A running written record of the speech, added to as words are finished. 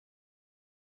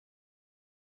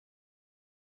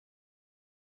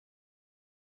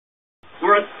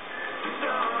We're at...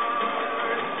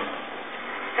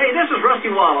 Hey, this is Rusty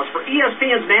Wallace for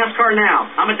ESPN's NASCAR Now.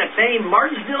 I'm at the famed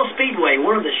Martinsville Speedway,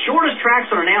 one of the shortest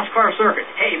tracks on a NASCAR circuit.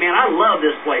 Hey, man, I love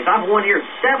this place. I've won here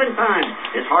 7 times.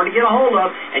 It's hard to get a hold of,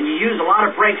 and you use a lot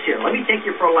of brakes here. Let me take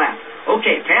you for a lap.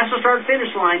 Okay, past the start-finish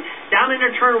line, down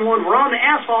into turn 1, we're on the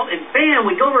asphalt, and bam,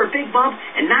 we go over a big bump,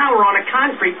 and now we're on a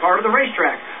concrete part of the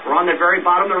racetrack. We're on the very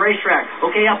bottom of the racetrack.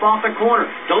 Okay, up off the corner.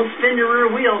 Don't spin your rear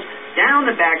wheels. Down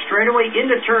the back straightaway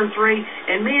into turn 3,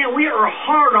 and man, we are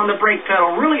hard on the brake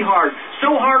pedal, really hard.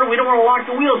 So hard we don't want to lock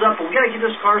the wheels up, but we got to get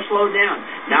this car slowed down.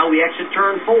 Now we exit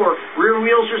turn 4, rear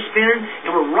wheels are spinning,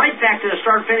 and we're right back to the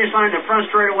start-finish line in the front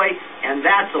straightaway, and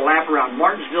that's a lap around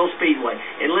Martinsville Speedway.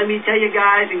 And let me tell you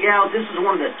guys and gals, this is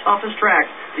one of the toughest tracks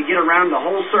to get around the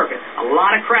whole circuit. A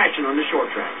lot of crashing on the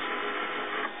short tracks.